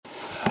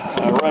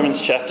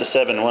Romans chapter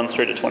 7, 1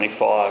 through to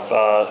 25,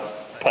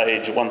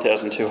 page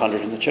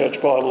 1200 in the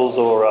church Bibles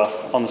or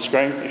on the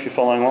screen if you're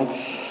following along.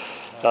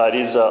 It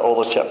is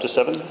all of chapter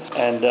 7,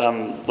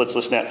 and let's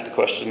listen out for the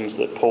questions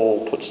that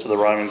Paul puts to the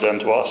Romans and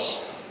to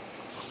us.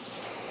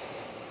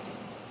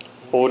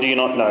 Or do you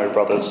not know,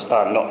 brothers,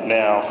 not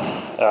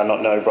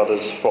know,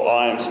 brothers, for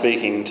I am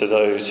speaking to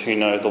those who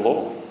know the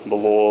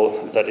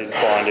law that is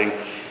binding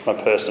my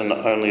person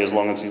only as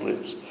long as he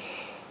lives.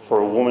 For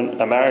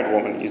a married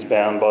woman is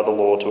bound by the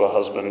law to her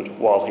husband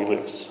while he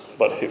lives,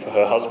 but if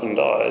her husband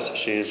dies,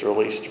 she is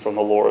released from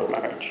the law of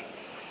marriage.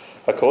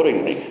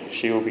 Accordingly,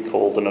 she will be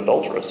called an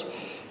adulteress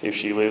if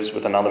she lives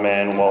with another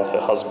man while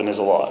her husband is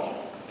alive.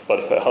 But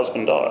if her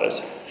husband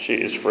dies,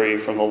 she is free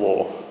from the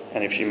law,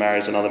 and if she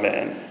marries another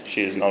man,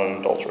 she is not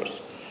an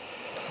adulteress.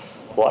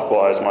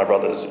 Likewise, my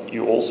brothers,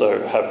 you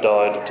also have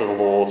died to the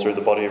law through the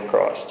body of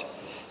Christ,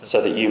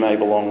 so that you may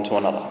belong to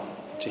another,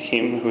 to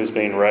him who has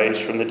been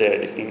raised from the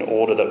dead, in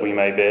order that we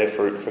may bear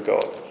fruit for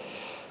God.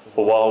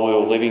 For while we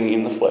were living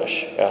in the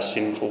flesh, our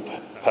sinful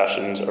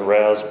passions,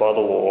 aroused by the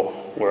law,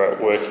 were at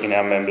work in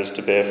our members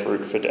to bear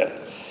fruit for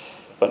death.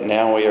 But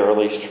now we are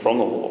released from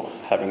the law,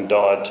 having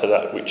died to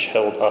that which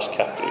held us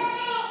captive,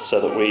 so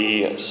that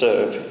we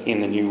serve in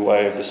the new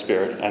way of the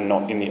Spirit and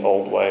not in the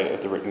old way of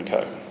the written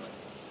code.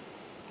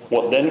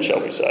 What then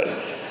shall we say?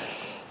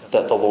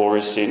 That the law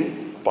is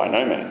sin? By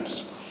no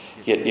means.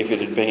 Yet if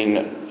it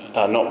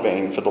had not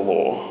been for the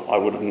law, I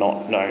would have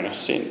not known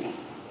sin,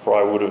 for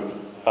I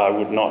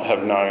would not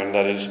have known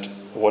that is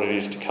what it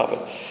is to covet,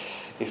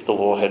 if the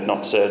law had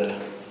not said,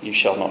 "You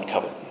shall not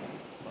covet."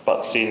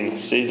 But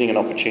sin, seizing an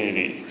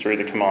opportunity through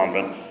the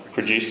commandment,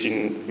 produced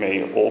in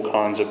me all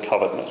kinds of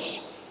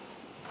covetousness.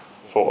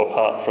 For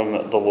apart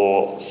from the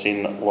law,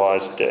 sin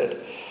lies dead.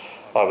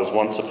 I was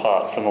once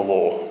apart from the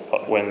law,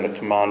 but when the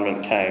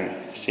commandment came,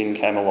 sin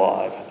came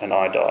alive, and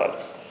I died.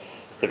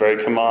 The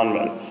very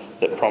commandment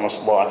that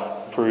promised life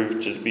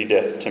proved to be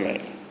death to me.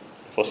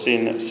 For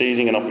sin,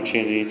 seizing an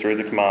opportunity through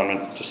the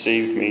commandment,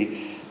 deceived me,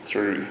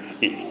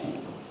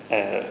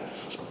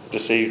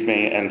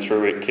 and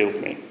through it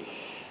killed me.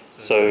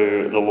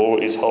 So the law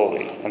is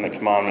holy, and the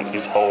commandment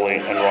is holy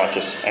and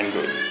righteous and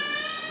good.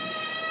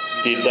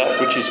 Did that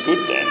which is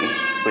good then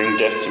bring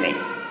death to me?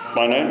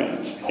 By no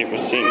means. It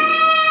was sin,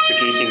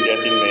 producing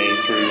death in me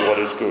through what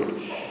is good,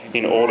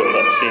 in order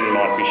that sin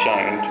might be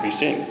shown to be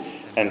sin,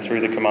 and through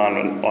the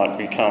commandment might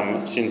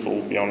become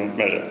sinful beyond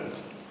measure.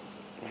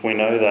 We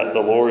know that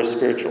the law is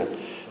spiritual,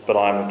 but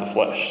I am of the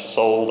flesh,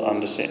 sold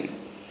under sin.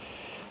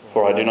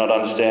 For I do not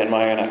understand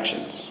my own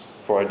actions.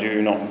 For I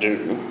do not do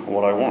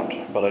what I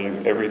want, but I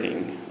do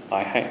everything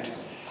I hate.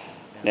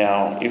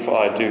 Now, if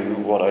I do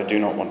what I do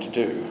not want to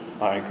do,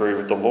 I agree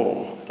with the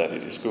law that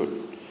it is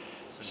good.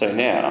 So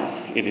now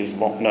it is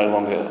no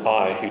longer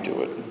I who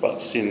do it,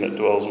 but sin that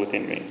dwells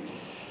within me.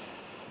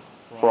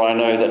 For I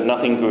know that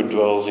nothing good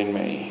dwells in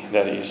me,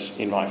 that is,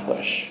 in my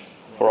flesh.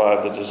 For I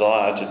have the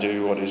desire to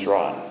do what is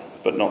right,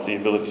 but not the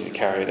ability to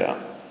carry it out.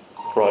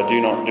 For I do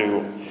not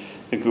do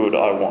the good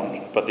I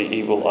want, but the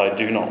evil I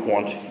do not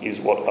want is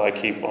what I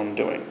keep on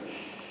doing.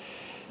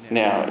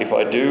 Now, if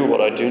I do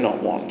what I do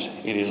not want,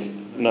 it is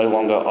no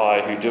longer I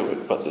who do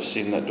it, but the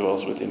sin that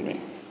dwells within me.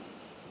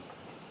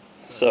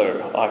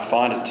 So I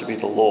find it to be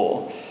the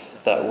law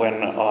that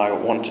when I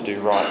want to do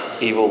right,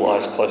 evil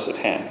lies close at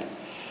hand.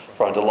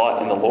 For I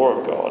delight in the law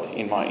of God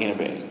in my inner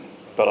being,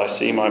 but I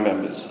see my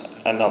members,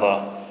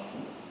 another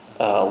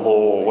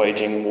law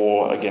waging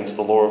war against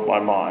the law of my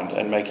mind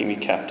and making me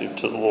captive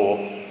to the law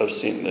of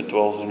sin that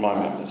dwells in my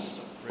members.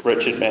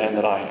 Wretched man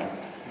that I am,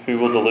 who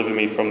will deliver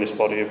me from this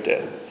body of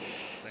death?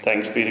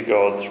 Thanks be to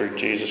God through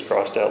Jesus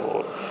Christ our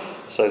Lord.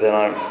 So then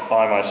I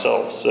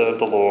myself serve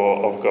the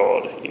law of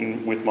God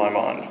with my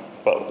mind,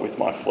 but with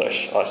my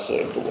flesh I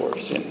serve the law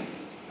of sin.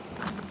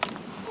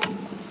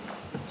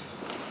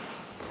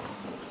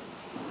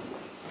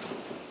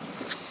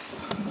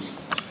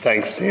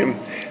 Thanks, Tim.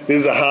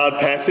 This is a hard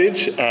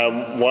passage,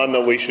 one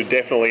that we should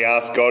definitely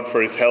ask God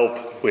for his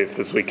help with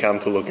as we come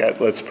to look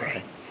at. Let's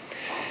pray.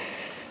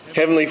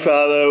 Heavenly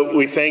Father,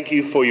 we thank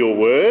you for your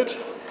word.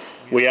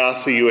 We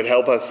ask that you would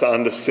help us to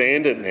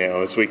understand it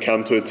now as we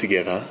come to it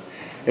together.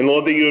 And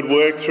Lord, that you would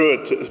work through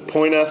it to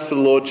point us to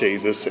the Lord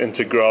Jesus and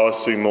to grow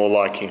us to be more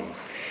like him.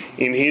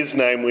 In his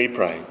name we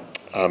pray.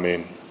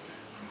 Amen.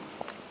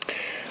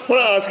 I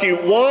want to ask you,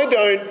 why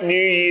don't New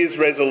Year's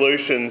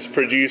resolutions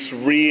produce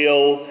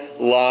real,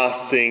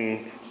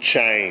 lasting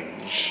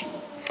change?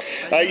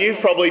 You've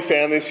probably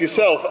found this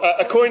yourself.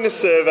 According to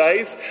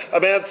surveys,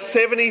 about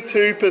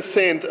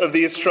 72% of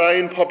the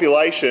Australian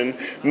population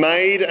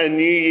made a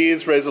New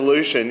Year's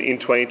resolution in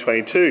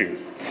 2022.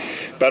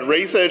 But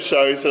research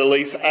shows that at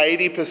least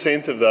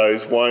 80% of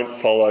those won't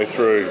follow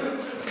through.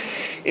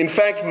 In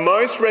fact,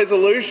 most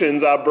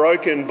resolutions are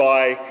broken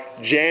by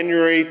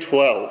January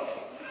 12th.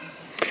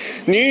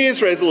 New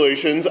Year's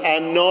resolutions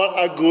are not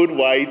a good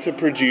way to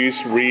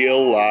produce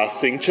real,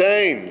 lasting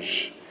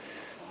change.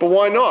 But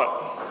why not?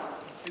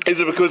 Is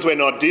it because we're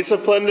not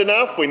disciplined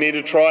enough? We need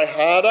to try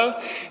harder?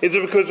 Is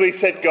it because we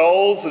set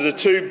goals that are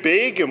too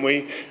big and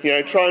we,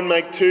 try and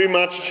make too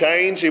much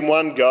change in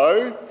one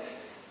go?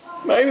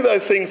 Maybe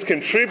those things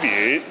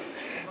contribute,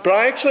 but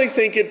I actually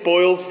think it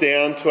boils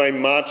down to a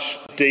much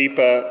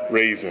deeper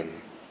reason.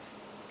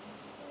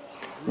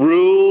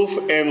 Rules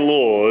and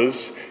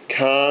laws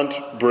can't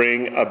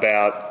bring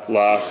about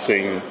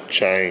lasting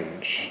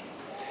change.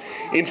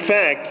 In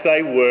fact,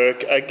 they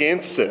work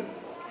against it.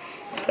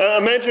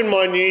 Imagine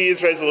my New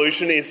Year's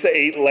resolution is to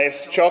eat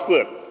less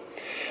chocolate.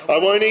 I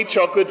won't eat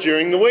chocolate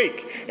during the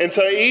week. And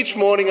so each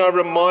morning I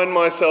remind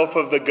myself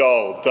of the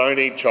goal. Don't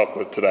eat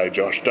chocolate today,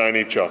 Josh. Don't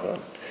eat chocolate.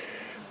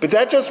 But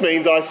that just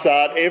means I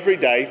start every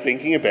day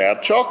thinking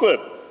about chocolate,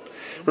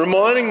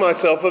 reminding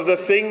myself of the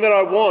thing that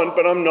I want,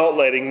 but I'm not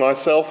letting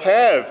myself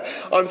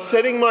have. I'm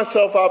setting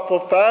myself up for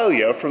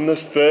failure from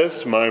this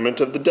first moment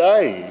of the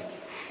day.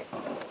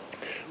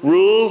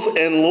 Rules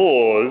and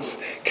laws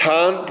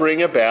can't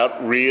bring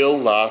about real,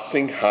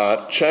 lasting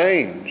heart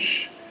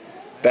change.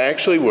 They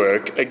actually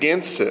work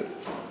against it.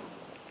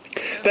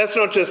 That's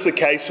not just the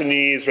case for New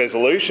Year's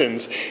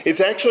resolutions. It's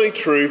actually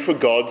true for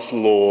God's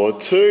law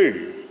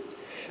too.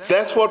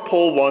 That's what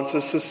Paul wants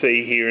us to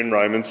see here in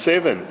Romans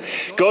 7.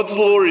 God's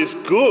law is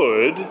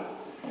good,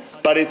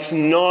 but it's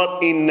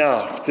not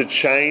enough to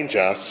change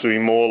us to be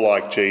more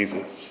like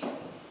Jesus.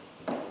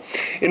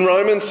 In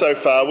Romans so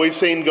far, we've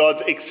seen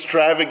God's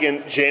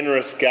extravagant,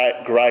 generous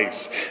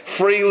grace,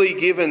 freely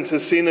given to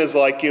sinners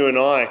like you and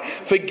I.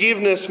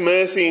 Forgiveness,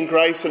 mercy and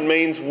grace, it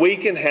means we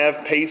can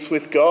have peace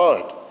with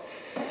God.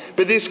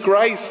 But this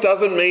grace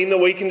doesn't mean that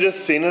we can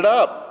just sin it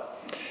up.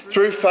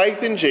 Through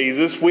faith in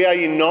Jesus, we are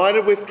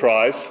united with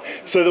Christ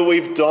so that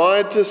we've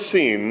died to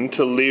sin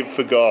to live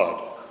for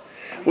God.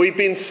 We've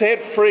been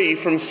set free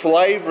from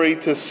slavery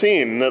to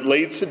sin that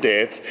leads to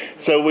death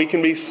so we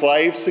can be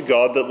slaves to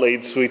God that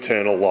leads to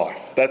eternal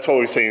life. That's what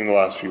we've seen in the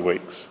last few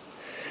weeks.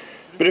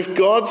 But if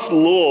God's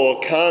law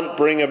can't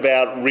bring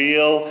about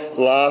real,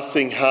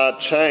 lasting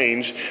heart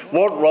change,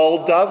 what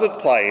role does it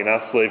play in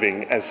us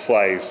living as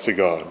slaves to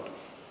God?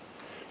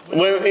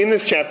 Well, in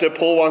this chapter,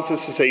 Paul wants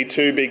us to see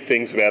two big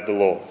things about the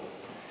law.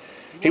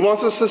 He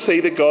wants us to see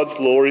that God's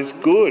law is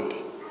good,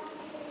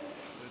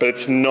 but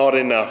it's not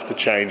enough to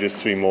change us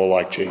to be more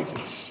like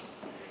Jesus.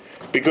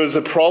 Because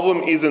the problem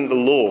isn't the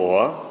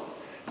law,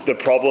 the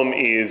problem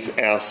is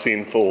our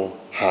sinful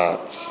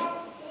hearts.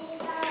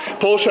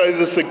 Paul shows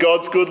us that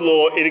God's good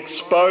law, it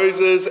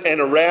exposes and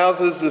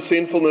arouses the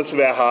sinfulness of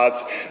our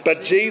hearts,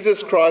 but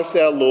Jesus Christ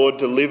our Lord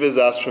delivers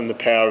us from the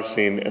power of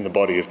sin and the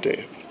body of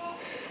death.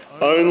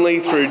 Only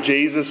through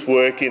Jesus'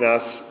 work in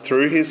us,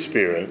 through his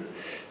Spirit,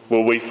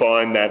 will we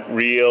find that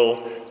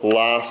real,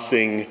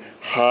 lasting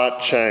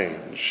heart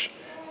change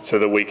so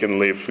that we can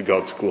live for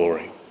God's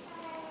glory.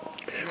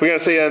 We're going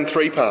to see that in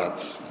three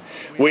parts.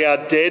 We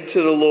are dead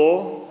to the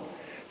law,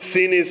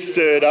 sin is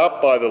stirred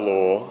up by the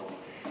law,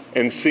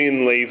 and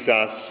sin leaves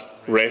us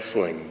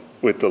wrestling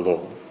with the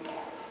law.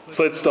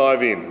 So let's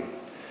dive in.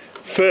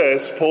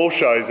 First, Paul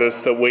shows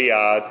us that we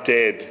are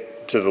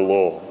dead to the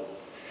law.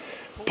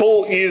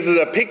 Paul uses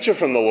a picture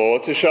from the law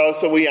to show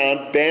us that we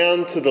aren't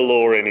bound to the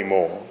law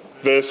anymore.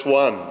 Verse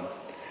 1.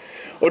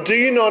 Or do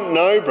you not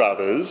know,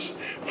 brothers,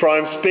 for I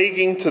am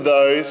speaking to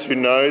those who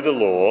know the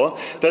law,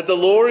 that the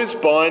law is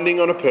binding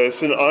on a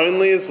person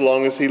only as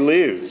long as he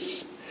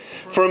lives?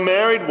 For a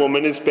married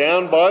woman is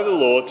bound by the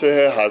law to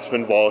her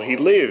husband while he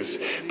lives,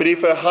 but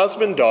if her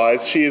husband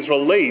dies, she is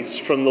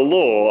released from the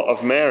law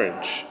of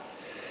marriage.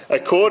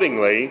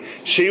 Accordingly,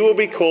 she will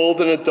be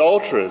called an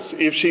adulteress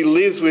if she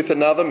lives with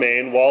another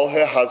man while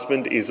her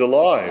husband is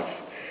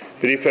alive.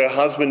 But if her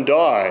husband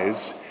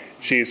dies,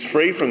 she is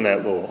free from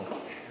that law.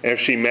 And if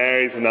she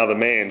marries another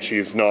man, she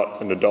is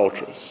not an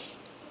adulteress.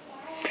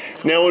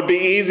 Now, it would be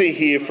easy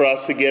here for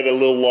us to get a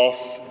little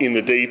lost in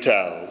the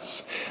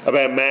details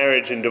about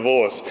marriage and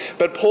divorce.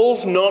 But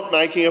Paul's not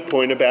making a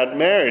point about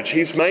marriage.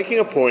 He's making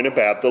a point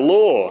about the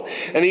law.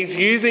 And he's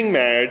using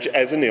marriage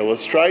as an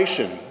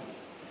illustration.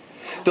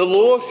 The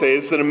law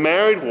says that a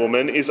married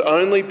woman is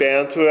only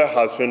bound to her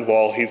husband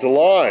while he's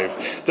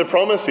alive. The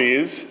promise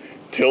is,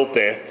 till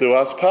death do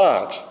us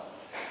part.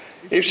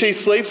 If she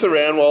sleeps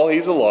around while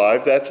he's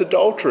alive, that's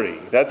adultery.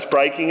 That's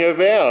breaking her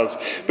vows.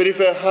 But if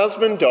her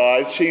husband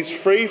dies, she's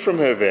free from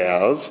her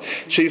vows.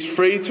 She's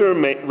free to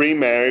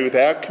remarry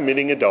without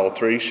committing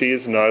adultery. She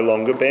is no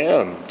longer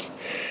bound.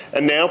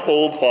 And now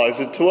Paul applies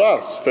it to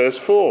us. Verse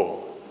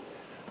 4.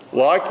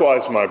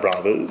 Likewise, my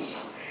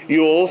brothers,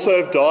 you also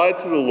have died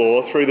to the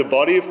law through the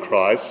body of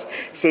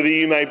Christ, so that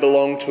you may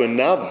belong to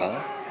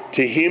another,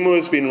 to him who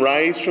has been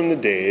raised from the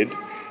dead,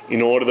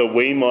 in order that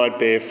we might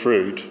bear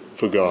fruit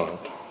for God.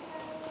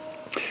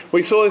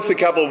 We saw this a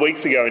couple of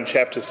weeks ago in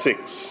chapter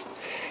 6.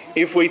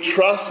 If we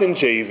trust in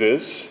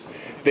Jesus,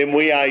 then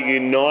we are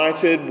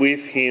united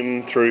with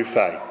him through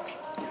faith.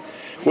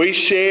 We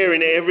share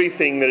in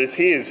everything that is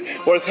his.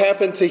 What has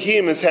happened to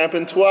him has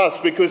happened to us.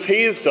 Because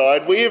he has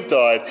died, we have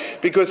died.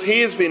 Because he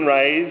has been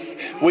raised,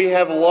 we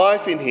have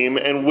life in him,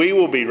 and we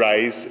will be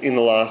raised in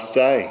the last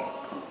day.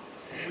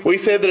 We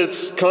said that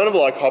it's kind of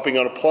like hopping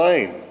on a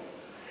plane.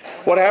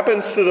 What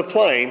happens to the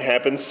plane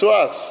happens to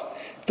us.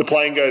 If the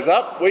plane goes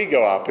up, we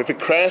go up. If it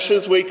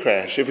crashes, we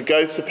crash. If it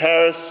goes to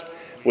Paris,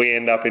 we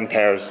end up in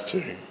Paris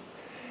too.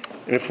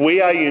 And if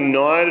we are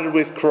united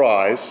with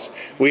Christ,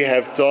 we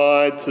have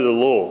died to the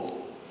law.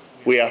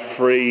 We are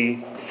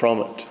free from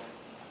it.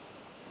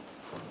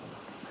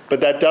 But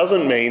that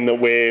doesn't mean that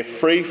we're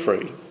free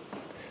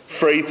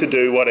to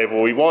do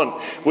whatever we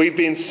want. We've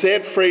been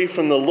set free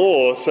from the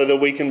law so that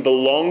we can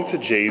belong to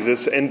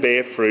Jesus and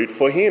bear fruit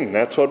for him.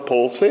 That's what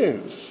Paul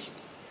says.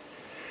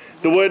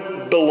 The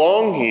word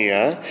belong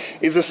here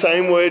is the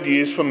same word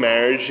used for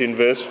marriage in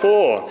verse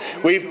 4.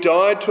 We've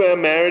died to our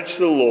marriage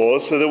to the law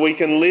so that we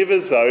can live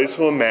as those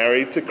who are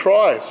married to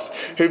Christ,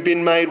 who've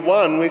been made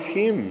one with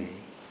him.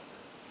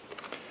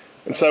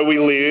 And so we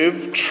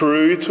live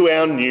true to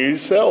our new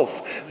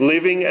self,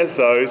 living as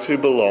those who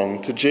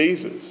belong to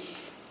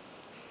Jesus.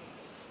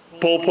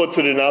 Paul puts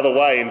it another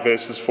way in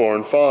verses 4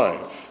 and 5.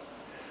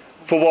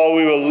 For while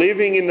we were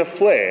living in the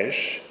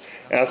flesh,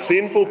 our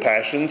sinful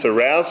passions,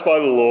 aroused by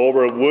the law,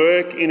 were at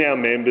work in our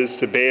members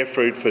to bear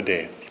fruit for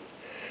death.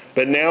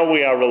 But now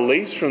we are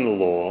released from the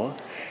law,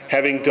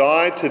 having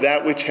died to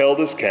that which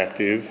held us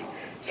captive,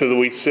 so that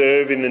we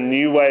serve in the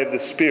new way of the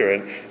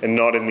Spirit and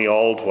not in the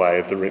old way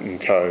of the written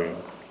code.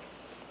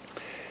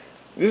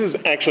 This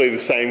is actually the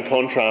same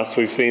contrast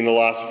we've seen the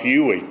last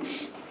few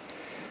weeks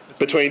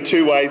between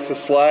two ways to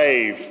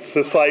slave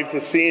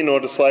to sin or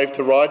to slave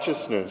to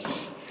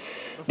righteousness.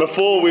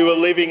 Before we were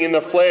living in the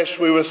flesh,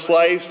 we were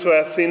slaves to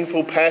our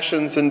sinful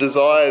passions and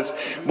desires.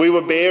 We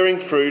were bearing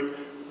fruit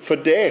for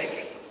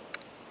death.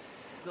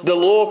 The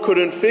law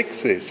couldn't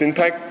fix this. In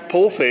fact,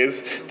 Paul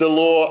says the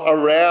law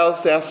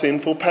aroused our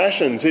sinful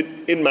passions.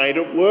 It made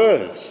it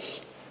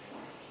worse.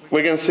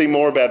 We're going to see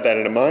more about that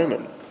in a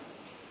moment.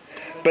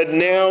 But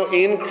now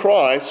in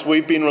Christ,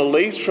 we've been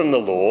released from the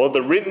law,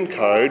 the written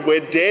code.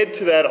 We're dead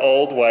to that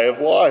old way of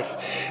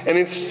life. And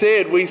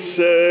instead, we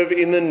serve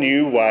in the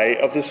new way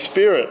of the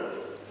Spirit.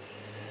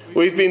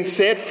 We've been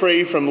set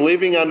free from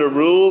living under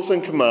rules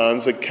and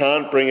commands that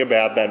can't bring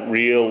about that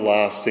real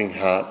lasting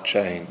heart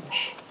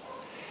change.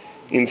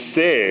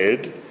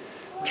 Instead,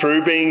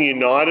 through being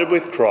united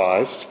with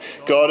Christ,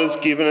 God has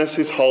given us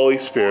his Holy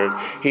Spirit.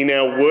 He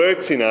now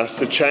works in us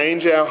to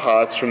change our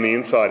hearts from the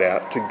inside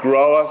out, to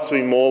grow us to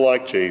be more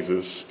like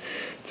Jesus,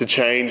 to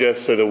change us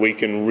so that we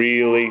can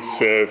really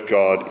serve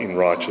God in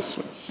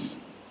righteousness.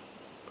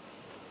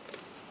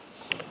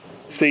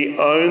 See,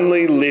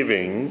 only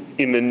living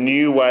in the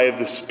new way of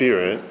the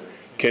Spirit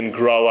can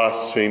grow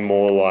us to be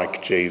more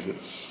like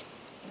Jesus.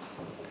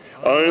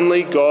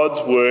 Only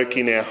God's work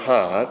in our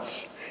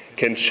hearts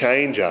can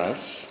change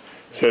us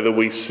so that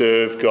we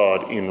serve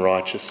God in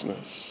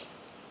righteousness.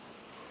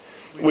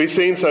 We've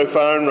seen so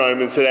far in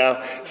Romans that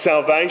our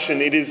salvation,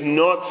 it is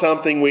not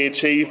something we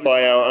achieve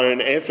by our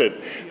own effort.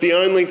 The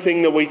only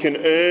thing that we can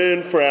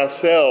earn for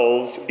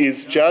ourselves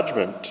is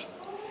judgment.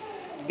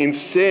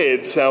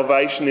 Instead,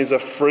 salvation is a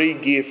free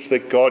gift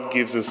that God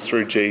gives us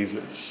through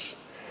Jesus,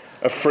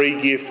 a free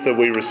gift that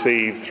we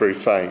receive through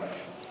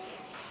faith.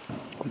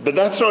 But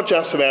that's not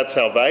just about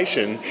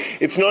salvation.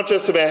 It's not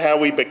just about how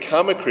we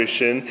become a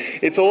Christian.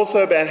 It's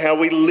also about how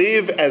we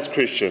live as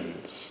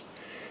Christians.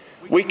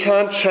 We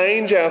can't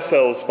change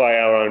ourselves by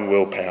our own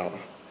willpower,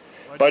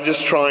 by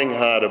just trying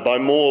harder, by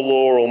more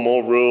law or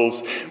more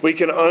rules. We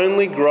can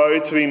only grow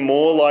to be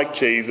more like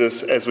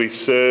Jesus as we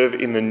serve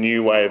in the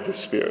new way of the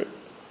Spirit,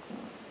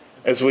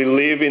 as we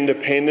live in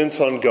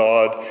dependence on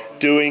God,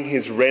 doing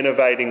his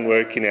renovating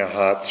work in our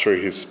hearts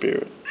through his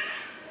Spirit.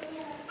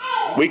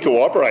 We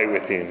cooperate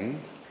with him,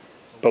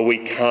 but we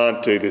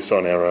can't do this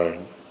on our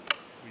own.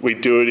 We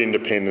do it in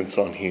dependence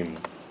on him.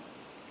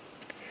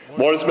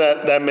 What does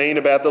that mean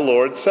about the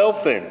law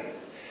itself then?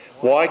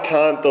 Why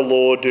can't the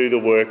law do the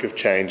work of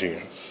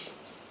changing us?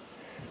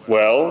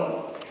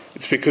 Well,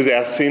 it's because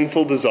our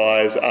sinful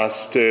desires are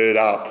stirred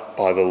up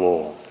by the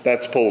law.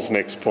 That's Paul's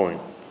next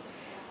point.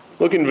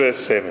 Look in verse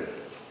 7.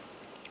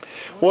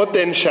 What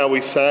then shall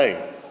we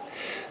say?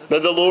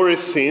 That the law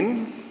is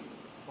sin?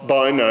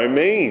 By no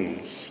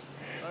means.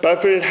 But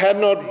if it had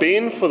not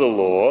been for the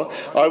law,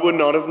 I would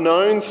not have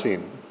known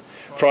sin.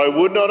 For I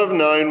would not have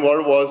known what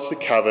it was to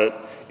covet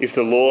if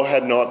the law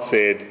had not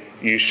said,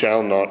 you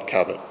shall not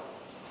covet.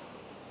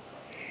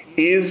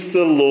 Is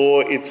the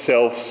law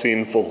itself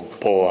sinful?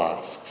 Paul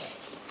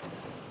asks.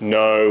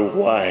 No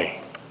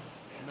way.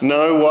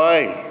 No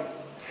way.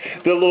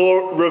 The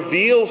law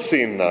reveals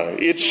sin, though.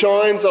 It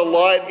shines a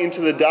light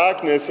into the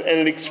darkness and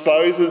it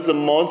exposes the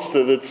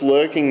monster that's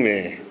lurking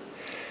there.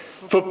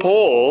 For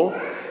Paul,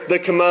 the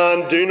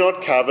command, do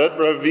not covet,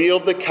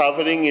 revealed the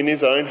coveting in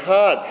his own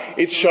heart.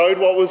 It showed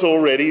what was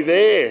already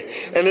there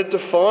and it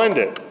defined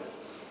it.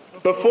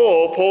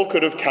 Before, Paul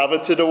could have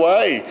coveted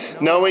away,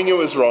 knowing it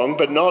was wrong,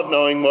 but not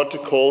knowing what to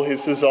call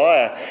his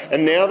desire.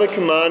 And now the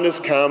command has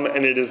come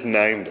and it has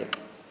named it.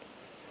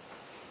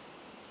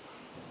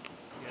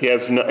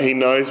 He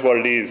knows what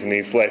it is and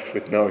he's left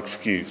with no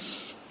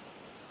excuse.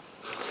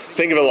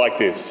 Think of it like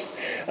this.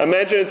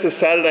 Imagine it's a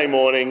Saturday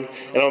morning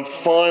and I'm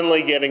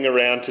finally getting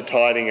around to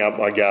tidying up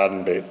my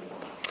garden bed.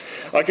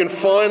 I can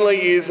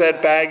finally use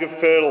that bag of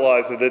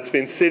fertiliser that's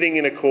been sitting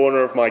in a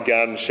corner of my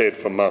garden shed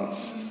for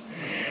months.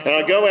 And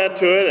I go out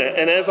to it,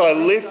 and as I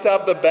lift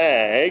up the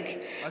bag,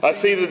 I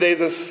see that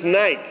there's a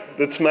snake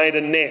that's made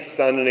a nest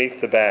underneath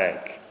the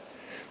bag.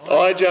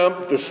 I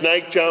jump, the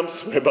snake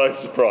jumps, we're both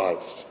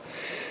surprised.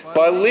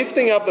 By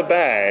lifting up the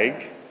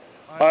bag,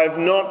 I have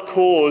not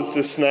caused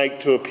the snake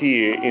to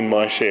appear in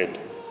my shed.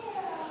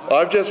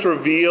 I've just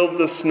revealed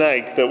the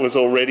snake that was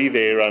already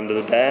there under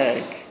the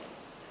bag.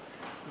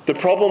 The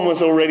problem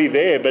was already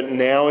there, but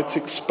now it's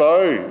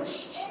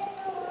exposed.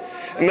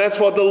 And that's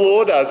what the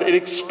law does. It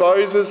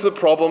exposes the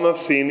problem of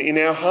sin in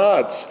our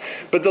hearts.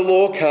 But the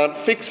law can't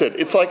fix it.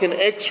 It's like an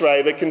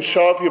X-ray that can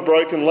show up your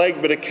broken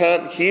leg, but it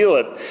can't heal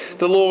it.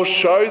 The law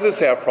shows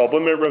us our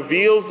problem. It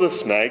reveals the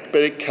snake,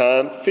 but it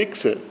can't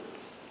fix it.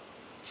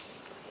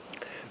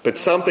 But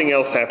something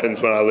else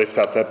happens when I lift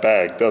up that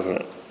bag, doesn't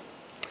it?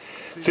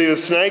 See, the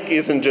snake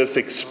isn't just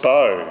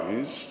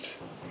exposed,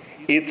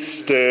 it's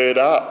stirred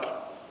up.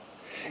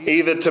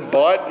 Either to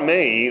bite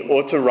me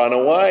or to run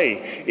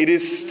away. It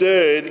is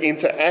stirred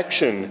into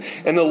action.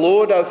 And the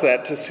law does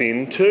that to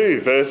sin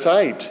too, verse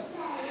 8.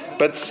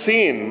 But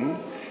sin,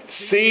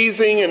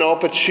 seizing an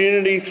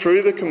opportunity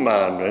through the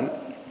commandment,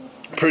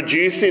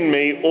 produced in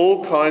me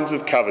all kinds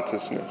of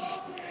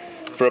covetousness.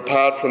 For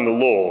apart from the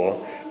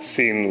law,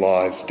 sin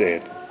lies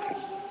dead.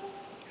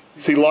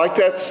 See, like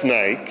that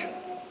snake,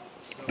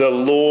 the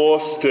law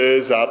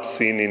stirs up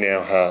sin in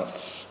our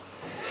hearts.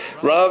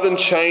 Rather than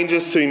change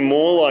us to be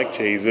more like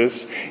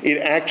Jesus, it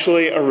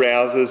actually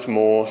arouses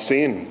more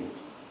sin.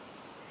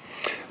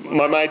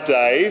 My mate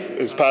Dave,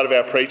 who's part of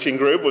our preaching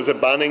group, was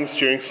at Bunnings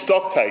during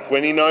stocktake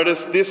when he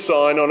noticed this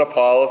sign on a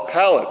pile of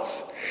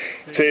pallets.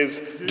 It says,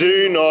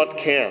 "Do not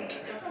count."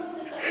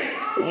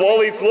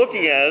 While he's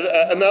looking at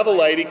it, another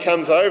lady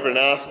comes over and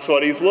asks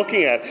what he's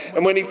looking at.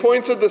 And when he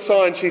points at the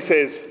sign, she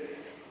says,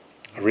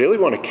 "I really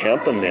want to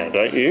count them now,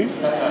 don't you?"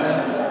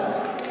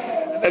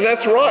 And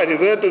that's right,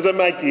 isn't it? Does it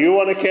make you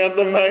want to count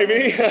them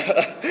maybe?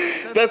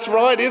 That's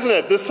right, isn't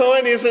it? The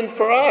sign isn't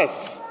for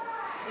us.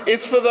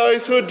 It's for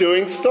those who are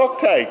doing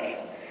stocktake.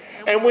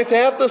 And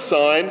without the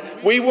sign,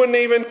 we wouldn't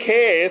even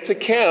care to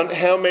count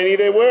how many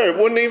there were. It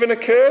wouldn't even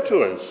occur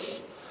to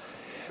us.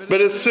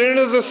 But as soon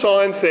as the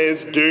sign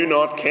says, "Do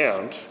not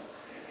count,"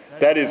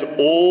 that is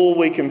all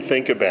we can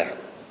think about.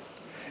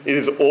 It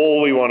is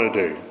all we want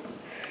to do.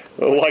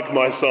 Like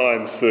my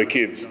signs to the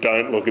kids,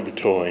 "Don't look at the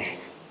toy."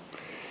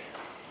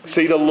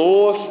 See, the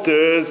law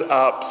stirs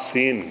up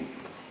sin.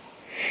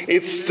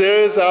 It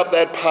stirs up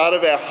that part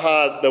of our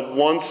heart that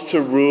wants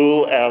to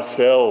rule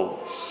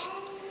ourselves.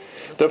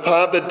 The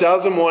part that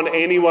doesn't want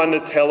anyone to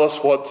tell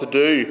us what to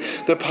do.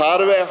 The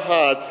part of our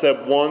hearts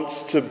that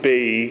wants to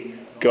be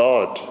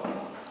God.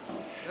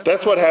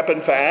 That's what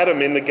happened for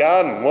Adam in the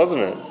garden,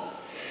 wasn't it?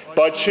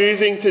 By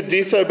choosing to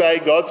disobey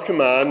God's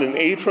command and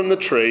eat from the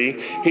tree,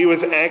 he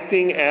was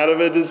acting out of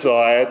a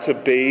desire to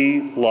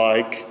be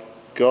like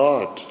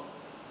God.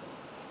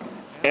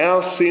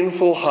 Our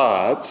sinful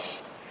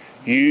hearts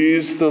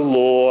use the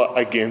law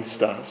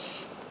against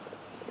us.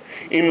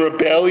 In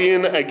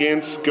rebellion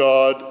against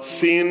God,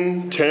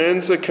 sin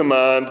turns the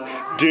command,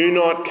 "Do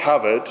not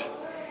covet,"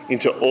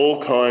 into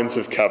all kinds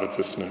of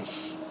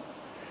covetousness.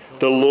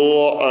 The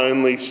law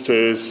only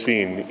stirs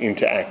sin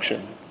into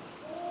action.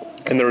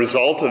 And the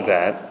result of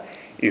that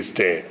is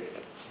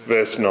death.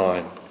 Verse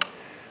 9.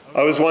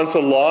 "I was once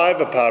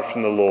alive apart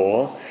from the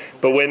law,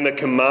 but when the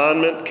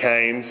commandment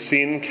came,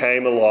 sin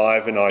came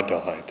alive and I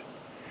died.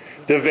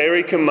 The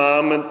very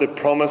commandment that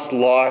promised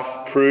life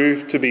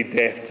proved to be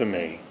death to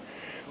me.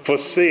 For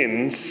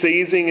sin,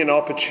 seizing an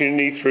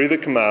opportunity through the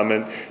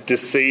commandment,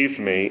 deceived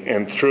me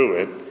and through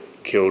it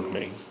killed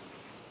me."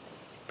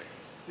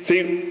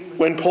 See,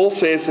 when Paul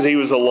says that he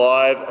was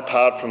alive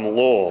apart from the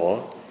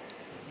law,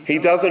 he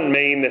doesn't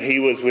mean that he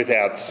was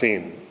without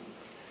sin.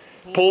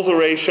 Paul's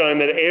already shown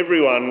that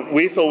everyone,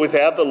 with or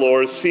without the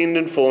law, has sinned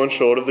and fallen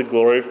short of the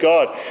glory of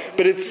God.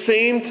 But it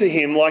seemed to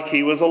him like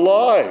he was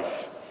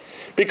alive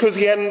because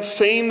he hadn't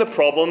seen the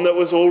problem that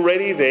was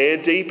already there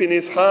deep in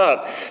his heart,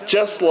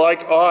 just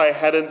like I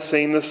hadn't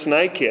seen the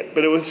snake yet,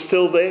 but it was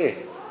still there.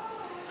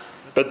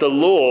 But the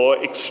law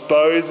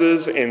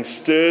exposes and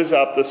stirs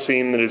up the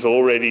sin that is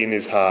already in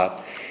his heart.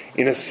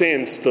 In a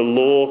sense, the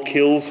law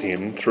kills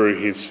him through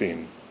his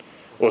sin,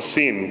 or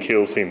sin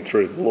kills him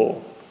through the law.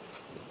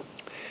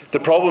 The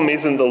problem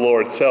isn't the law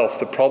itself,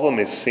 the problem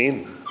is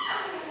sin.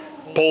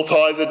 Paul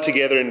ties it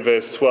together in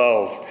verse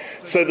 12.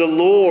 "So the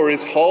law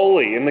is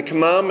holy, and the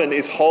commandment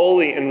is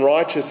holy and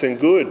righteous and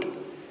good.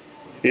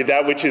 Did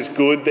that which is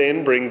good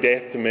then bring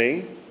death to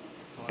me?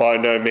 By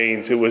no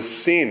means. It was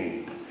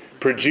sin,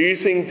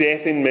 producing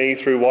death in me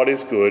through what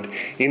is good,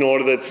 in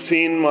order that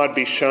sin might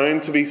be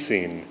shown to be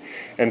sin,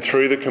 and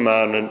through the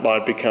commandment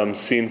might become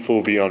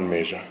sinful beyond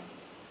measure."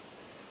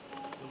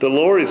 The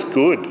law is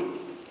good.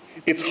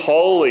 It's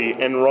holy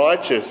and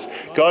righteous.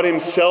 God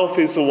himself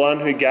is the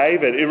one who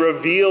gave it. It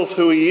reveals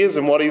who he is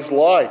and what he's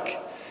like.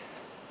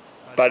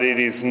 But it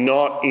is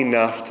not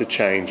enough to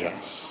change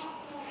us.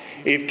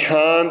 It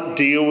can't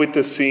deal with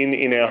the sin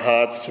in our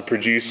hearts to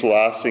produce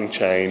lasting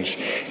change.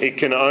 It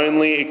can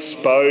only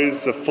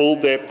expose the full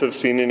depth of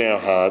sin in our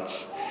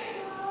hearts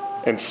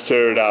and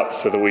stir it up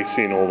so that we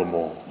sin all the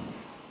more.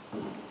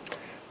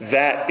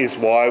 That is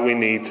why we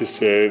need to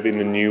serve in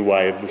the new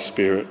way of the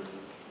Spirit.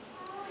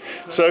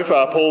 So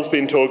far, Paul's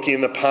been talking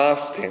in the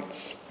past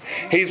tense.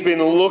 He's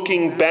been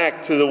looking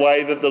back to the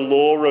way that the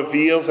law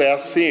reveals our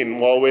sin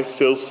while we're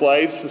still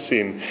slaves to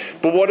sin.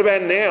 But what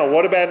about now?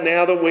 What about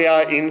now that we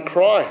are in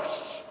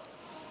Christ?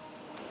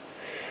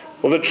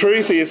 Well, the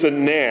truth is that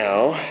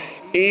now,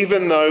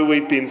 even though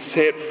we've been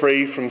set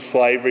free from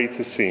slavery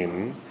to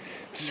sin,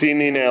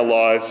 sin in our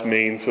lives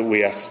means that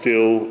we are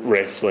still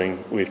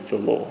wrestling with the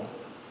law.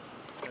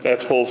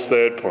 That's Paul's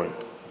third point.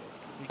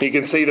 You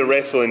can see the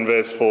wrestle in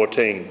verse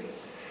 14.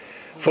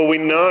 For we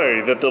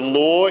know that the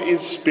law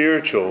is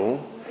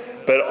spiritual,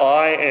 but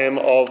I am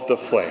of the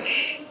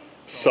flesh,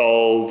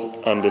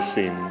 sold under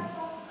sin.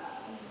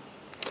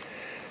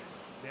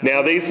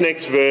 Now, these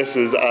next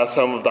verses are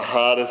some of the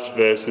hardest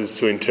verses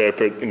to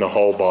interpret in the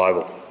whole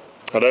Bible.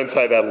 I don't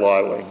say that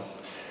lightly.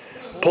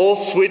 Paul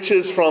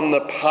switches from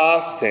the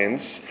past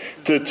tense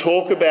to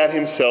talk about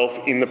himself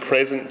in the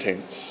present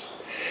tense.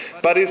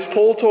 But is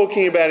Paul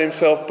talking about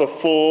himself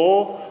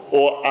before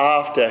or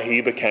after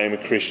he became a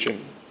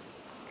Christian?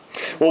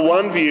 Well,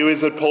 one view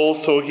is that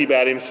Paul's talking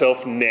about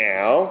himself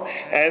now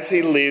as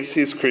he lives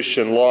his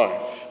Christian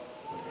life.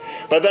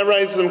 But that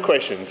raises some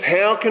questions.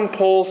 How can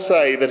Paul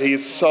say that he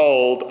is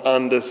sold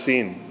under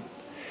sin?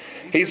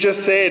 He's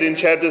just said in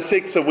chapter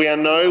 6 that we are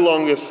no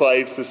longer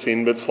slaves to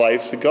sin but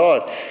slaves to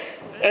God.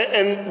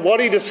 And what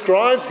he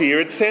describes here,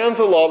 it sounds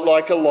a lot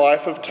like a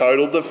life of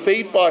total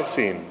defeat by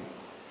sin.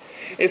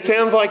 It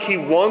sounds like he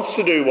wants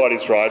to do what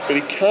is right, but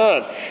he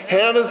can't.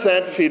 How does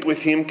that fit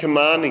with him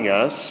commanding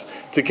us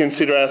to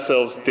consider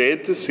ourselves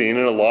dead to sin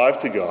and alive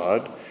to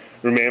God?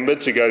 Remember,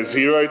 to go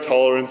zero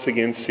tolerance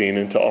against sin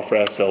and to offer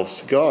ourselves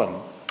to God.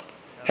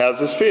 How does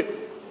this fit?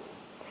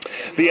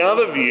 The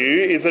other view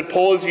is that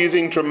Paul is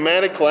using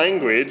dramatic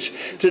language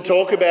to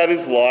talk about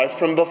his life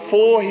from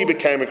before he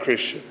became a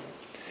Christian.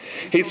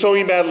 He's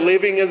talking about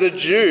living as a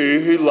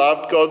Jew who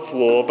loved God's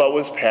law but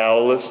was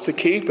powerless to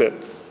keep it.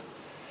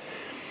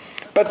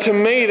 But to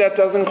me, that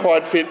doesn't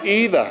quite fit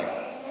either.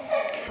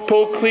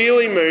 Paul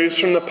clearly moves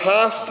from the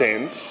past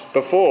tense,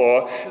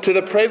 before, to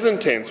the present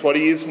tense, what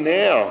he is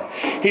now.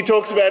 He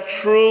talks about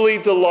truly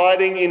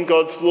delighting in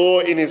God's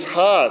law in his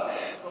heart.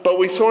 But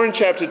we saw in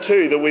chapter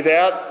 2 that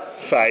without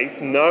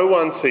faith, no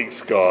one seeks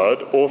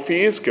God or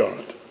fears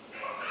God.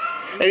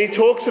 And he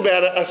talks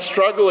about a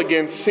struggle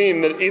against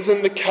sin that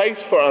isn't the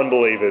case for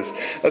unbelievers,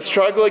 a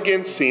struggle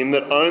against sin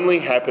that only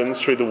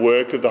happens through the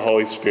work of the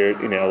Holy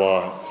Spirit in our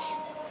lives.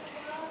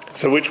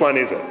 So which one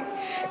is it?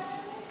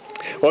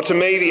 Well, to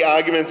me, the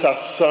arguments are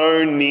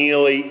so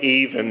nearly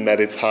even that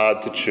it's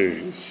hard to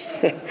choose.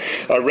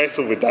 I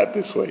wrestled with that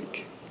this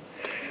week.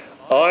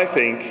 I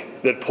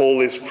think that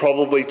Paul is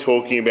probably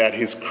talking about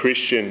his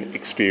Christian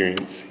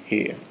experience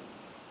here.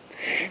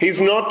 He's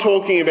not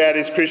talking about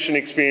his Christian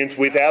experience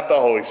without the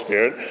Holy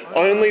Spirit.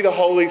 Only the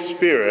Holy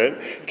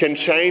Spirit can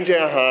change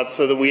our hearts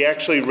so that we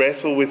actually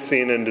wrestle with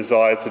sin and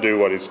desire to do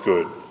what is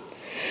good.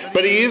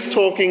 But he is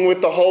talking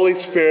with the Holy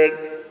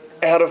Spirit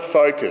out of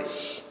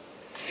focus.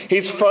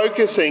 He's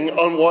focusing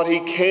on what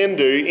he can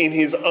do in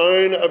his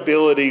own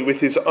ability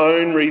with his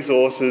own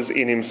resources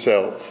in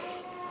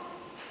himself.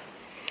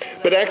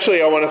 But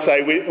actually, I want to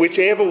say,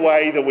 whichever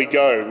way that we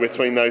go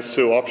between those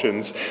two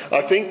options,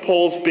 I think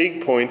Paul's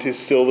big point is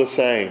still the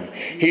same.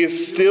 He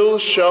is still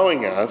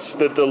showing us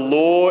that the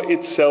law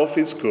itself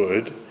is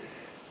good,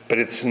 but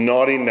it's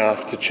not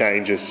enough to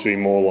change us to be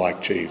more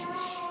like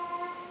Jesus.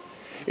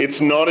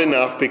 It's not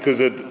enough because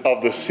of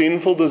the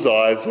sinful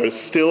desires that are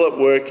still at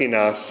work in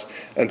us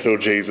until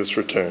Jesus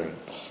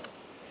returns.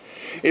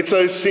 It's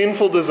those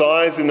sinful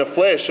desires in the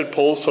flesh that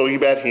Paul's talking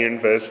about here in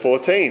verse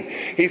 14.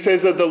 He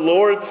says that the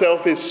law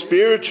itself is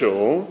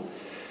spiritual,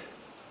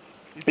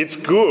 it's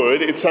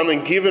good, it's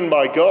something given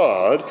by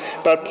God,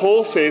 but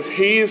Paul says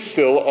he is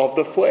still of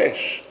the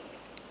flesh.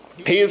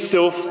 He is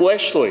still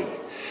fleshly,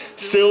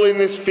 still in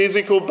this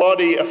physical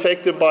body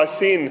affected by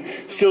sin,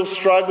 still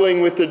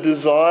struggling with the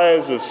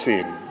desires of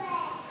sin.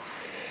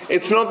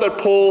 It's not that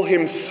Paul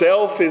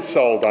himself is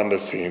sold under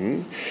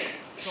sin.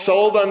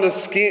 Sold under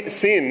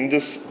sin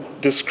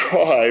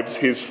describes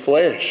his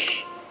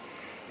flesh.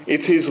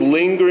 It's his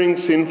lingering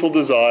sinful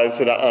desires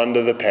that are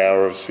under the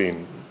power of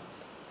sin.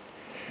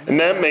 And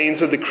that means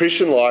that the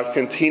Christian life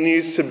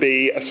continues to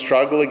be a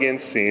struggle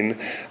against sin,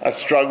 a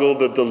struggle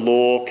that the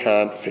law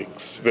can't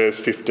fix. Verse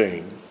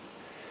 15.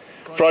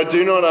 For I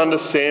do not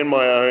understand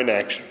my own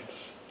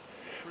actions.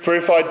 For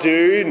I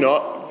do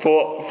not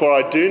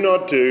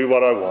do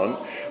what I want,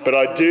 but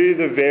I do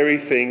the very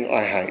thing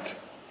I hate.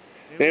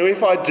 Now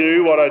if I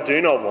do what I do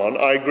not want,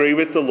 I agree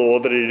with the law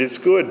that it is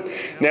good.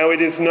 Now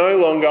it is no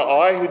longer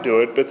I who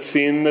do it, but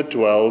sin that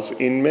dwells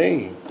in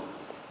me.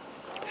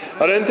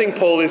 I don't think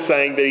Paul is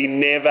saying that he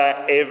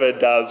never ever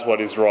does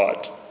what is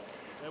right.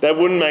 That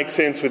wouldn't make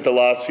sense with the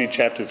last few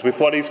chapters, with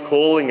what he's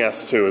calling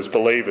us to as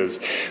believers.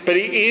 But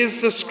he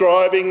is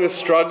describing the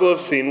struggle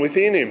of sin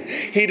within him.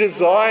 He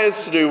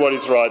desires to do what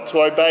is right,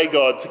 to obey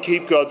God, to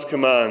keep God's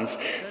commands.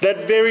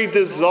 That very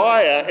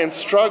desire and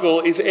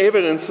struggle is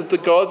evidence that the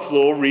God's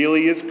law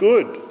really is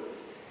good.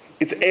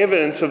 It's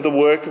evidence of the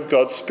work of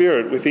God's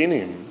Spirit within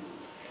him.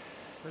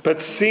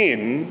 But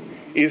sin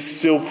is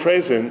still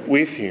present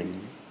with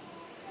him.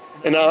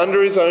 And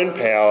under his own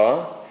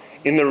power,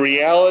 in the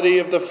reality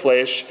of the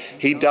flesh,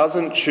 he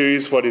doesn't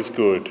choose what is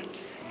good.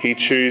 He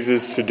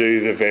chooses to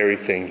do the very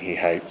thing he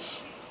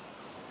hates.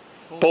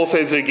 Paul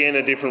says it again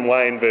a different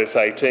way in verse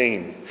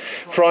 18.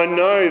 For I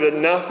know that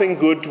nothing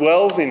good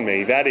dwells in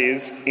me, that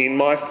is, in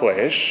my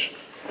flesh.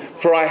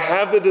 For I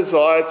have the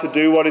desire to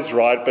do what is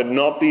right, but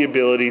not the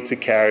ability to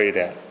carry it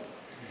out.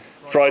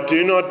 For I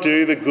do not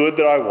do the good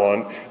that I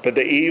want, but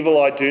the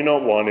evil I do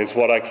not want is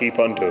what I keep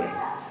on doing.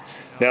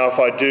 Now if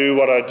I do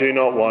what I do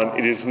not want,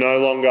 it is no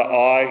longer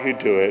I who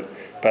do it,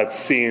 but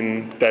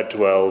sin that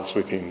dwells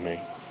within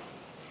me.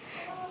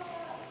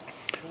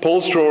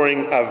 Paul's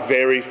drawing a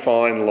very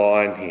fine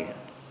line here.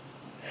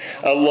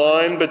 A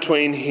line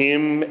between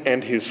him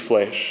and his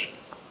flesh.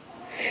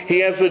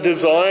 He has a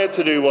desire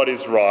to do what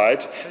is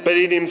right, but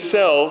in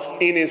himself,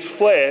 in his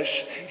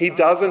flesh, he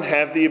doesn't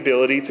have the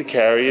ability to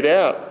carry it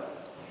out.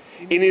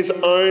 In his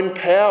own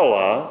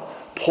power,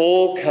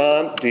 Paul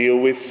can't deal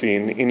with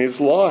sin in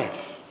his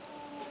life.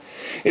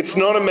 It's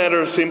not a matter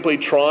of simply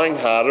trying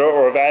harder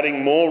or of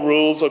adding more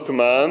rules or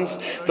commands.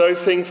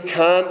 Those things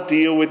can't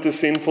deal with the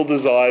sinful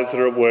desires that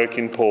are at work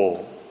in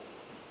Paul.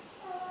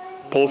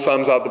 Paul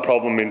sums up the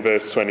problem in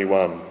verse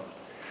 21.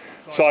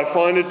 So I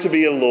find it to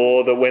be a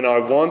law that when I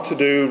want to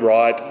do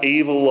right,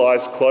 evil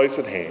lies close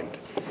at hand.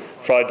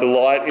 For I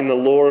delight in the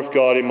law of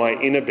God in my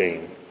inner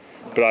being,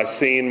 but I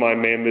see in my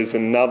members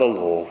another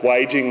law,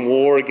 waging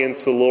war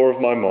against the law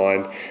of my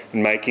mind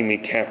and making me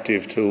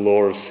captive to the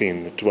law of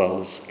sin that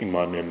dwells in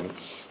my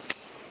members.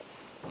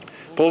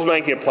 Paul's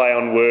making a play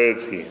on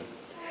words here.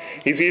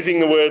 He's using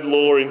the word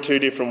law in two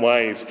different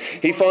ways.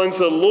 He finds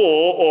the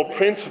law or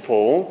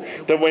principle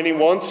that when he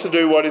wants to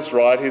do what is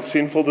right, his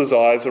sinful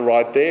desires are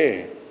right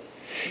there.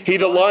 He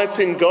delights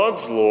in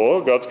God's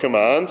law, God's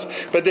commands,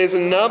 but there's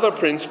another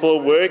principle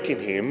at work in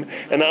him,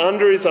 and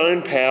under his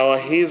own power,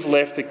 he is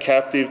left a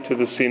captive to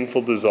the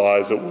sinful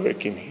desires at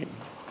work in him.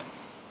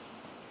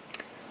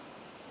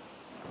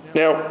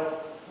 Now,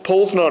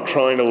 Paul's not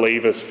trying to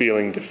leave us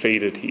feeling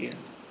defeated here.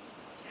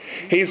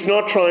 He's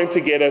not trying to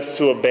get us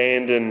to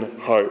abandon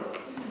hope.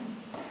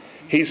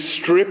 He's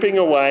stripping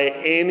away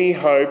any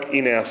hope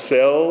in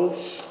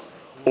ourselves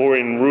or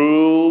in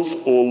rules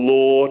or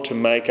law to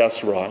make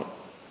us right,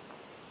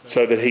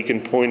 so that he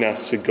can point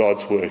us to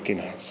God's work in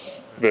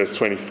us. Verse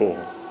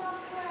 24.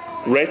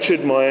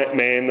 Wretched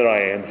man that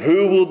I am,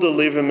 who will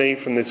deliver me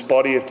from this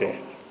body of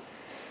death?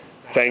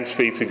 Thanks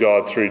be to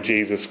God through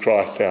Jesus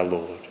Christ our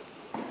Lord.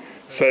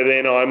 So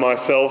then I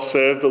myself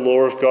serve the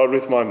law of God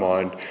with my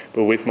mind,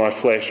 but with my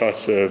flesh I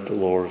serve the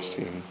law of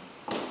sin.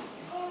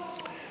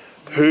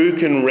 Who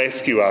can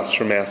rescue us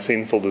from our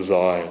sinful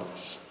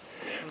desires?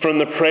 From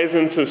the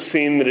presence of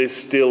sin that is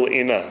still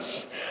in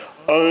us?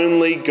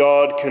 Only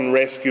God can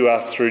rescue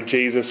us through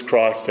Jesus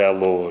Christ our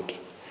Lord.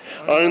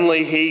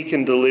 Only he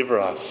can deliver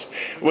us.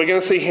 We're going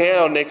to see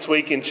how next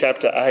week in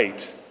chapter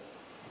 8.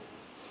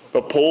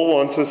 But Paul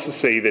wants us to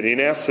see that in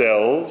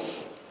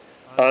ourselves,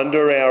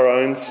 under our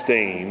own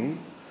steam,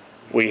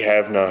 we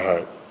have no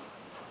hope.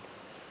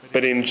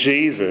 But in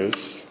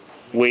Jesus,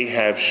 we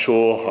have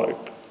sure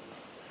hope.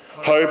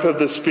 Hope of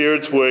the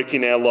Spirit's work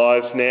in our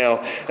lives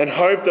now, and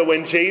hope that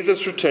when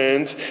Jesus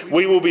returns,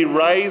 we will be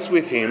raised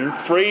with him,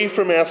 free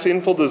from our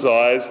sinful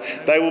desires.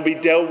 They will be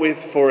dealt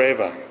with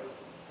forever.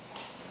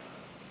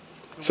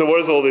 So what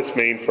does all this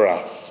mean for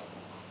us?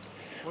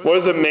 What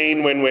does it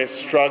mean when we're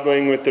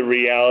struggling with the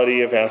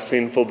reality of our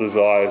sinful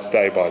desires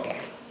day by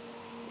day?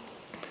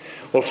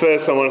 Well,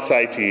 first I want to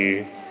say to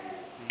you,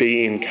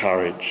 be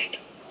encouraged.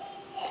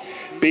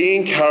 Be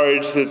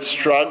encouraged that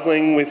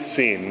struggling with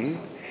sin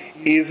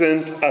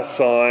isn't a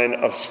sign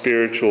of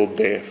spiritual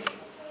death.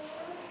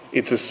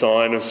 It's a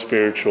sign of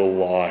spiritual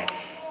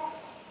life.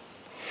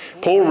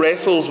 Paul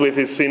wrestles with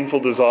his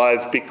sinful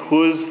desires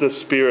because the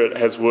Spirit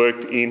has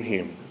worked in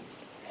him.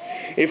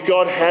 If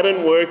God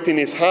hadn't worked in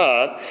his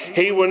heart,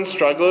 he wouldn't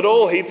struggle at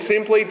all. He'd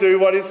simply do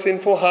what his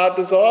sinful heart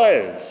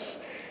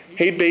desires.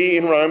 He'd be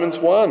in Romans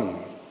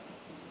 1.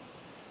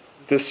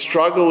 The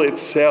struggle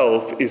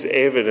itself is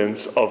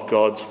evidence of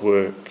God's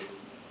work.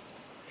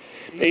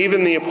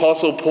 Even the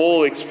Apostle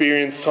Paul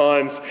experienced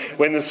times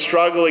when the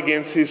struggle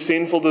against his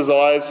sinful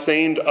desires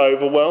seemed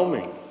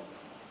overwhelming.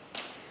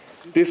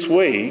 This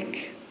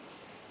week,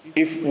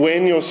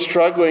 when you're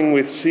struggling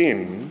with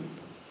sin,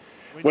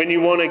 when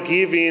you want to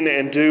give in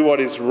and do what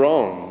is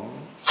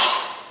wrong,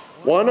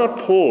 why not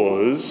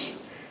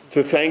pause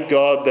to thank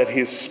God that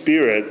his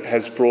Spirit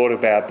has brought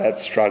about that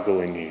struggle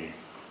in you?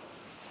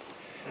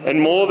 And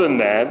more than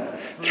that,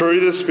 through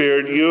the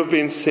Spirit, you have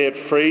been set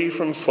free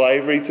from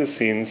slavery to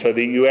sin so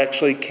that you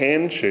actually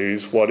can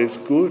choose what is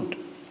good.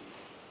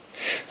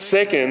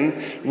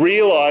 Second,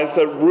 realise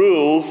that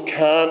rules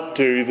can't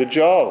do the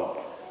job.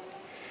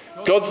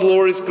 God's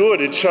law is good.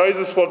 It shows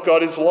us what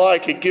God is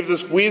like. It gives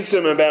us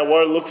wisdom about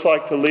what it looks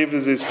like to live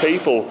as his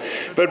people.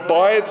 But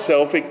by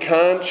itself, it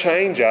can't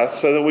change us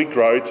so that we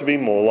grow to be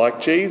more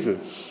like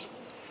Jesus.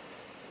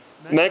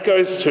 And that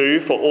goes too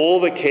for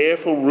all the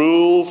careful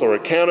rules or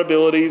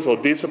accountabilities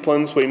or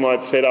disciplines we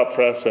might set up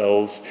for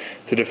ourselves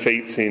to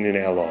defeat sin in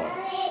our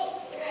lives.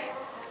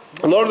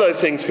 A lot of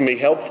those things can be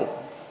helpful.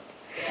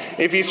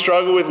 If you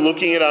struggle with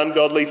looking at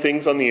ungodly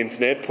things on the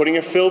internet, putting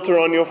a filter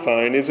on your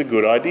phone is a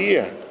good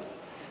idea.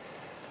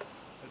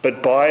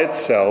 But by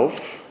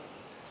itself,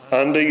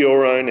 under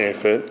your own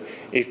effort,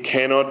 it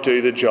cannot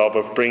do the job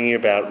of bringing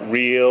about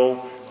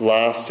real,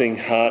 lasting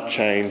heart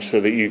change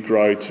so that you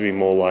grow to be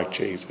more like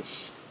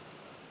Jesus.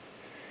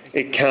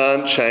 It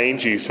can't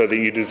change you so that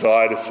you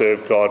desire to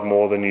serve God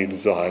more than you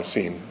desire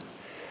sin.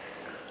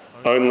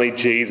 Only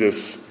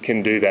Jesus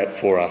can do that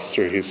for us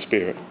through his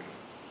Spirit.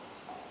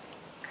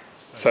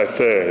 So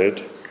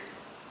third,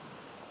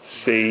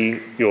 see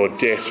your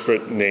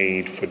desperate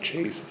need for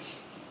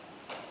Jesus.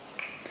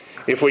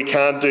 If we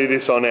can't do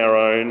this on our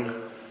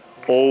own,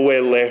 all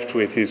we're left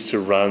with is to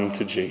run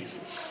to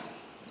Jesus.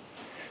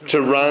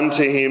 To run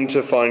to him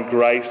to find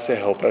grace to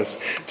help us.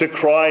 To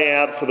cry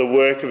out for the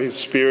work of his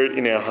Spirit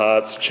in our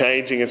hearts,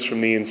 changing us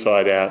from the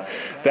inside out.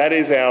 That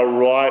is our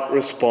right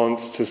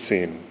response to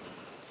sin.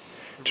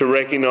 To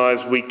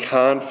recognise we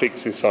can't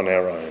fix this on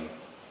our own.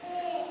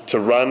 To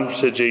run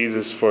to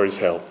Jesus for his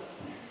help.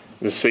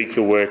 To seek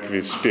the work of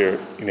his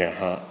Spirit in our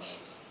hearts.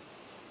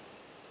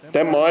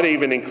 That might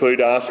even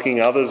include asking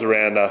others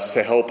around us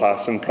to help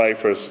us and pray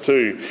for us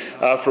too.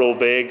 After all,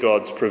 they're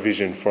God's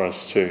provision for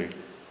us too.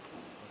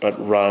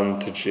 But run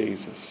to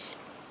Jesus.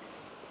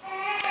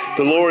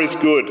 The law is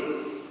good,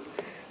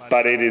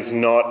 but it is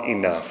not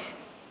enough.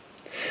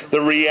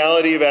 The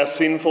reality of our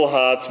sinful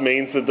hearts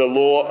means that the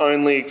law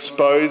only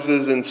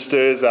exposes and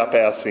stirs up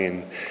our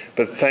sin.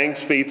 But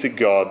thanks be to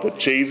God that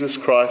Jesus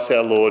Christ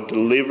our Lord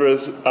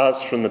delivers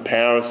us from the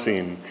power of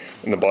sin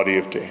and the body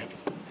of death.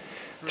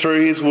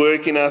 Through his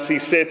work in us, he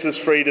sets us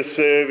free to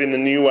serve in the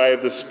new way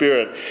of the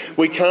Spirit.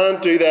 We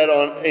can't do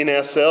that in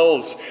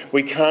ourselves.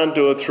 We can't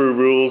do it through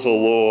rules or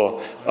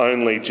law.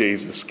 Only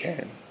Jesus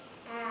can.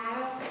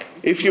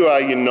 If you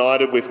are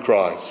united with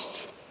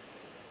Christ,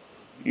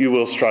 you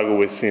will struggle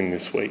with sin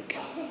this week.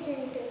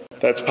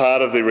 That's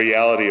part of the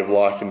reality of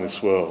life in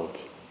this world.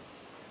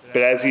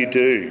 But as you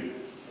do,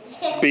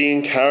 be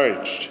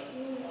encouraged.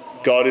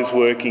 God is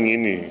working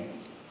in you.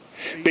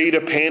 Be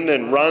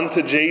dependent. Run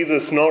to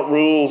Jesus, not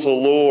rules or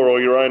law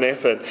or your own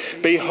effort.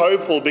 Be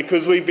hopeful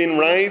because we've been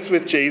raised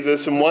with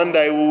Jesus and one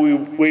day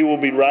we will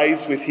be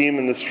raised with him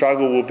and the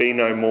struggle will be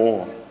no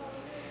more.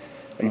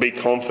 And be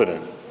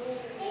confident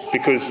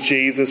because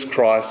Jesus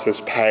Christ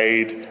has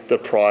paid the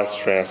price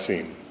for our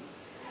sin.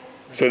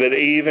 So that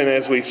even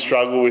as we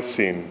struggle with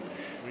sin,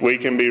 we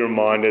can be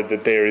reminded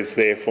that there is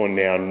therefore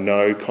now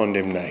no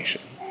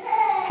condemnation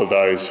for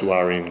those who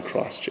are in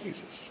Christ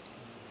Jesus.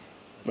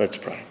 Let's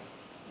pray.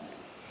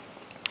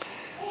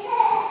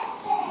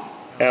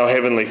 Our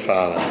Heavenly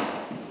Father,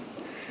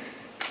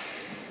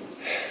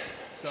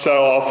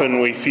 so often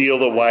we feel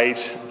the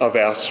weight of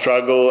our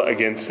struggle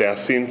against our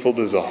sinful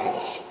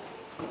desires.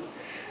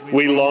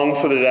 We long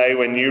for the day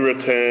when you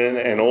return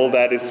and all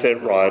that is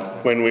set right,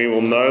 when we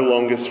will no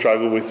longer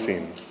struggle with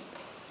sin.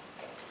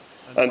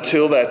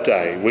 Until that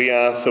day, we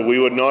ask that we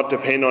would not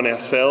depend on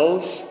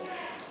ourselves,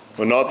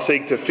 will not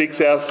seek to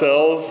fix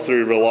ourselves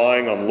through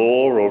relying on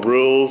law or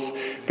rules,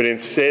 but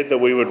instead that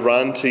we would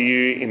run to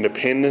you in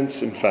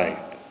dependence and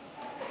faith.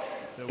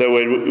 That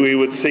we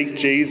would seek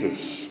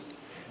Jesus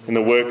and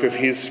the work of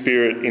his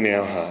Spirit in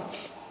our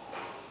hearts.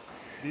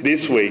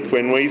 This week,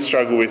 when we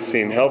struggle with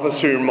sin, help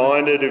us to be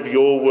reminded of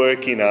your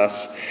work in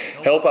us.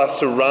 Help us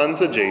to run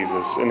to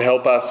Jesus and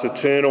help us to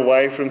turn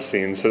away from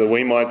sin so that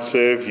we might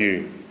serve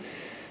you,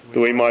 that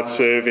we might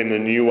serve in the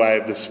new way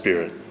of the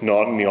Spirit,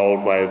 not in the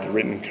old way of the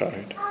written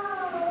code.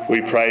 We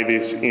pray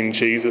this in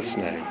Jesus'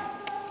 name.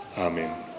 Amen.